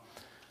up,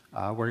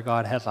 where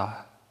God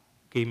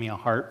gave me a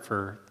heart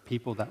for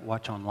people that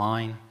watch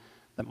online,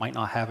 that might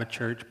not have a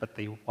church, but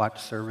they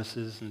watch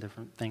services and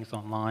different things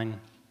online.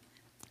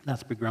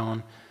 That's been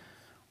growing.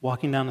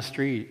 Walking down the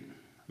street,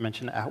 I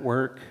mentioned at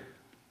work,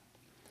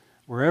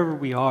 wherever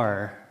we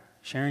are,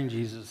 sharing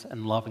Jesus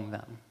and loving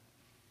them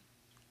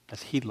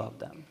as he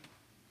loved them.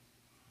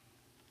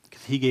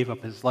 Because he gave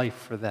up his life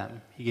for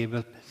them. He gave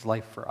up his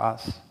life for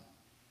us.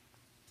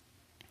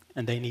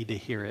 And they need to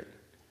hear it.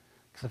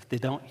 Because if they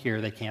don't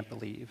hear, they can't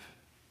believe.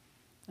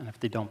 And if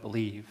they don't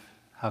believe,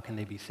 how can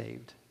they be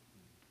saved?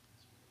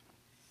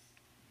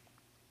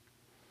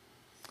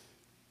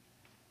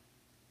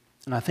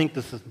 And I think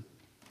this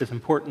is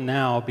important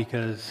now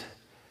because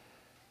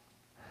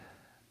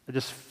I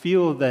just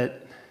feel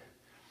that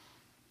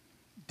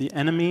the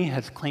enemy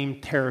has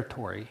claimed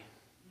territory,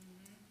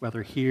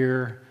 whether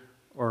here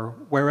or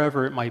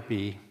wherever it might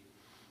be,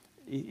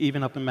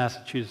 even up in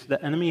Massachusetts.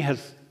 The enemy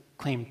has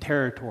claimed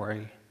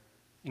territory,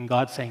 and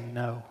God's saying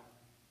no.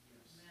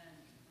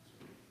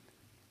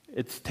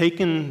 It's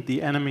taken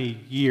the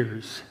enemy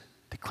years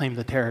to claim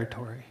the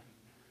territory,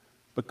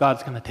 but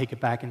God's going to take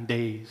it back in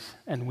days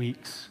and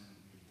weeks.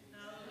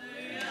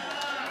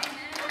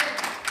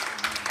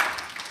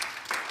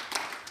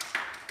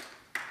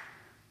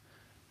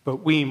 But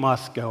we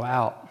must go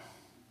out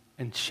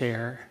and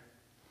share.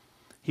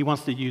 He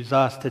wants to use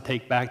us to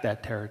take back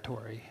that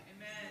territory.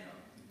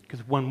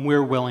 Because when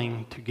we're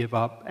willing to give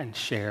up and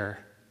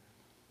share,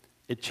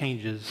 it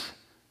changes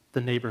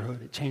the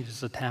neighborhood, it changes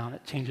the town,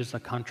 it changes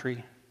the country.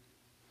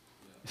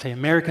 You say,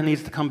 America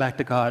needs to come back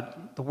to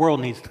God. The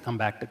world needs to come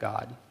back to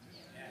God.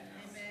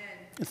 Amen.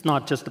 It's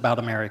not just about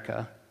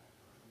America.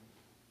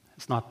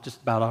 It's not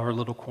just about our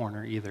little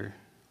corner either.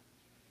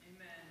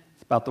 Amen.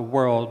 It's about the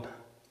world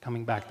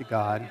coming back to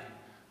God,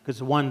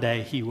 because one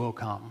day he will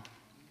come.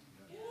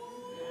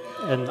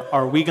 And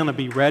are we going to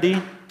be ready?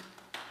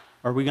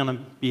 Are we going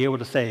to be able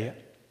to say,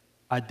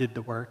 I did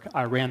the work,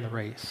 I ran the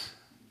race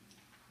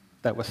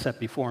that was set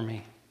before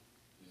me?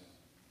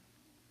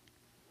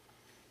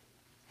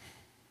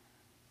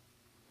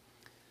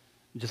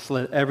 Just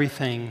let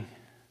everything,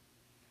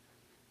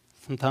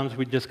 sometimes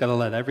we just got to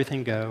let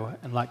everything go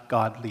and let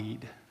God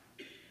lead.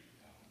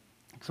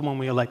 So when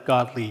we let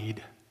God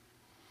lead,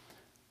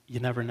 you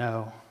never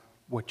know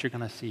what you're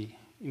going to see.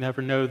 You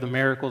never know the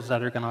miracles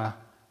that are going to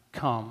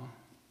come.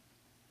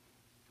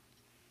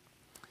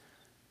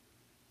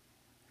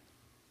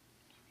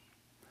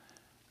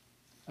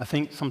 I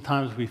think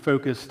sometimes we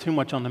focus too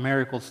much on the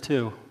miracles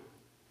too.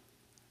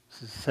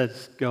 It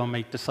says, go and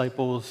make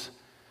disciples,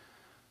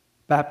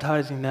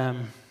 baptizing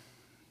them,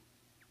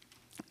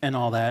 and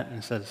all that. And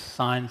it says,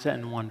 signs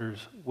and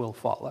wonders will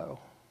follow.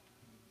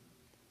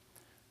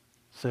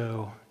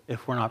 So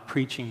if we're not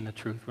preaching the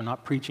truth, we're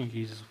not preaching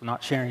Jesus, we're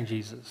not sharing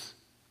Jesus,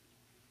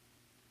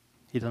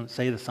 he doesn't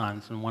say the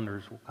signs and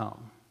wonders will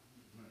come.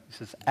 He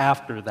says,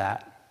 after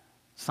that,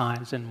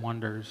 signs and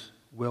wonders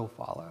will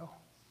follow.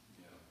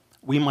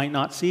 We might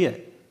not see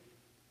it,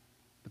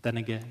 but then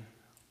again,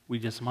 we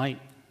just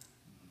might.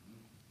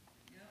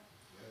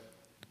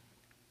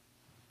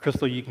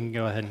 Crystal, you can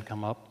go ahead and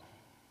come up.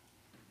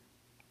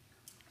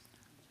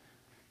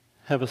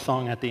 Have a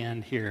song at the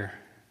end here.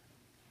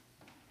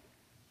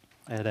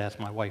 I had asked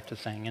my wife to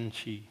sing, and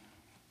she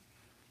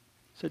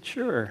said,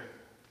 sure,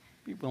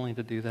 be willing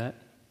to do that.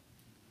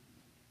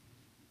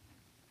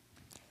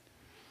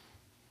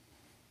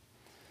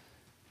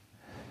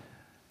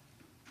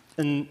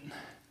 And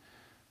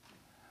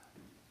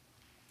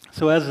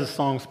so as this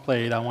song's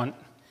played, I want,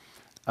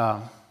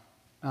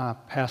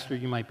 Pastor,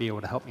 you might be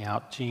able to help me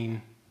out.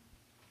 Gene,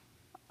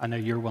 I know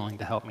you're willing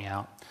to help me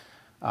out.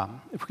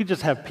 If we could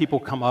just have people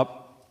come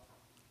up,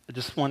 we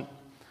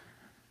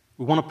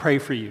want to pray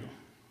for you.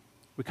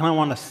 We kind of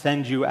want to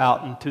send you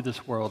out into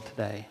this world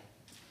today.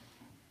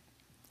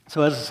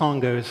 So as the song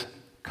goes,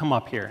 come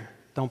up here.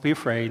 Don't be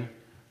afraid.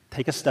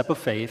 Take a step of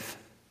faith.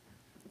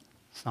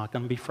 It's not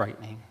going to be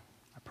frightening,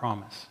 I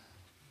promise.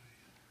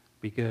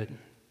 Be good.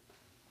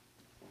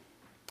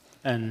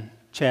 And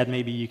Chad,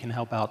 maybe you can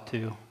help out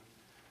too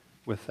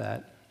with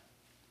that.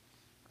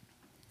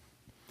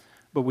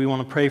 But we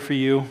want to pray for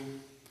you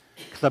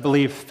because I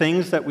believe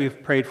things that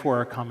we've prayed for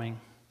are coming.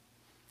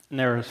 And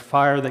there is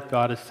fire that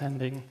God is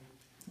sending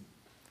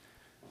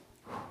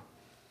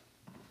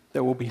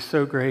that will be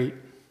so great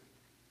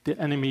the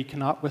enemy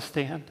cannot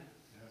withstand.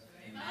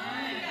 Amen.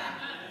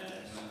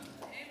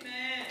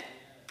 Amen.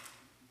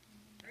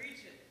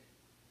 Preach it.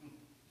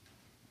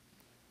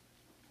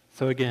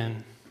 So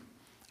again,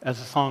 as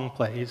the song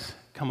plays,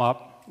 come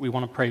up. We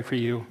want to pray for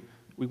you.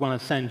 We want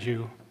to send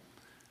you.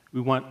 We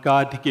want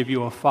God to give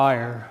you a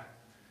fire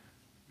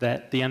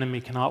that the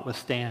enemy cannot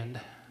withstand.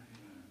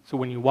 So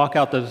when you walk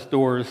out those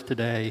doors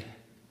today,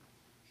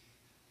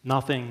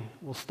 nothing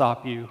will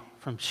stop you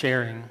from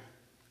sharing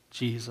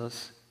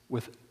Jesus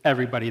with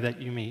everybody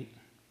that you meet.